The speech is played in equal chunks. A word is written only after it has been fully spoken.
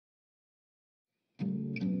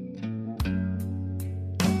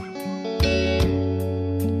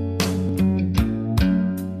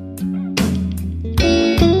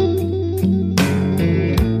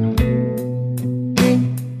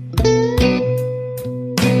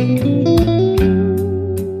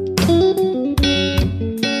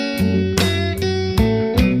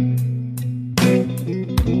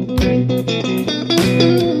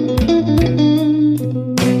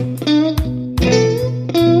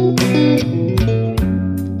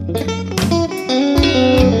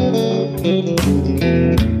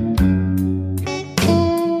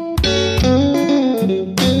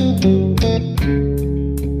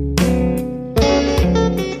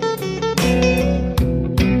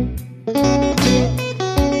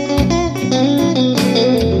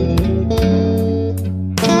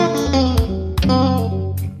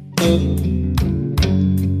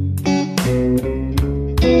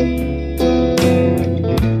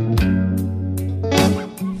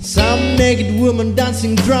naked woman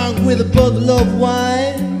dancing drunk with a bottle of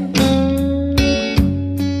wine.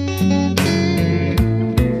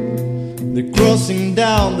 They're crossing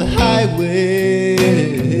down the highway.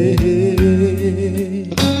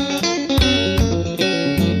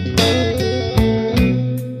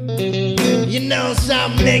 You know,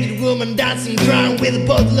 some naked woman dancing drunk with a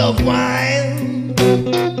bottle of wine.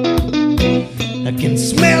 I can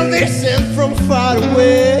smell their scent from far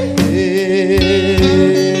away.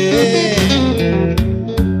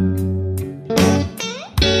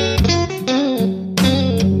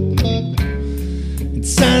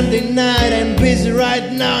 It's Sunday night, I'm busy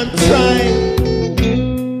right now.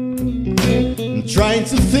 I'm trying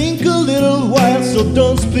to think a little while, so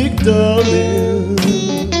don't speak, darling.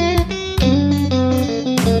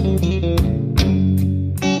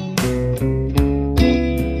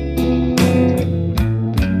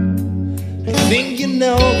 I think you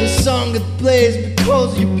know the song that plays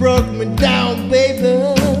because you broke me down, baby.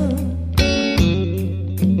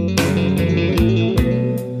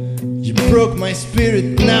 You broke my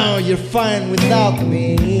spirit, now you're fine without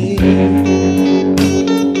me.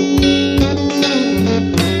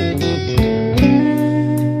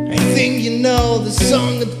 I think you know the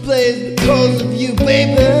song that plays because of you,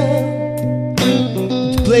 baby.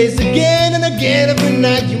 It plays again and again every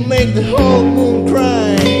night. You make the whole moon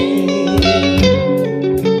cry.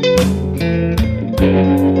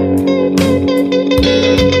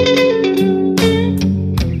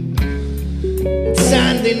 It's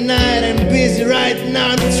Sunday night, I'm busy right now.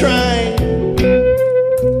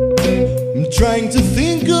 I'm trying to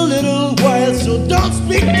think a little while, so don't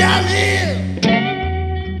speak, darling.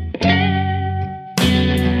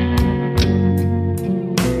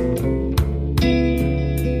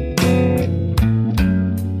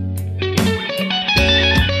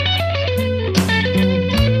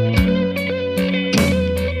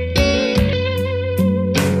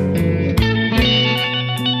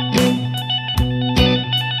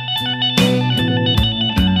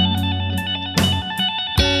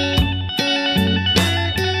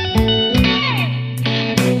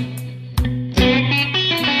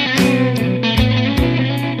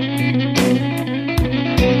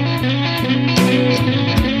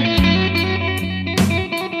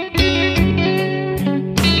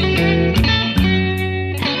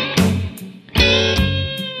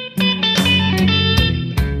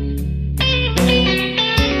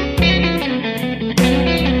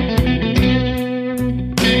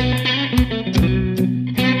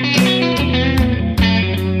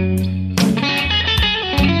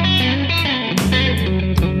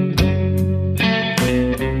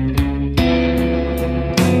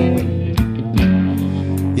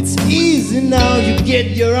 Now you get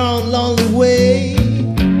your own lonely way.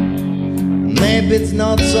 Maybe it's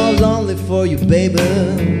not so lonely for you, baby.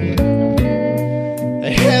 I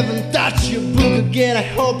haven't touched your book again, I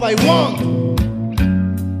hope I won't.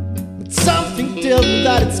 But something tells me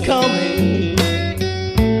that it's coming.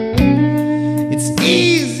 It's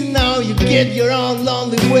easy now, you get your own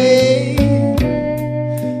lonely way.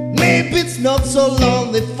 Maybe it's not so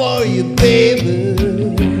lonely for you, baby.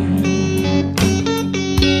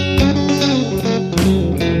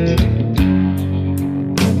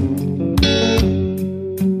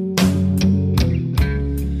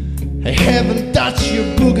 I haven't touched your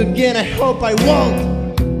book again, I hope I won't.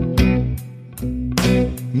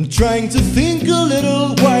 I'm trying to think a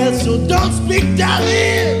little while, so don't speak,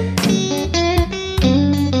 darling.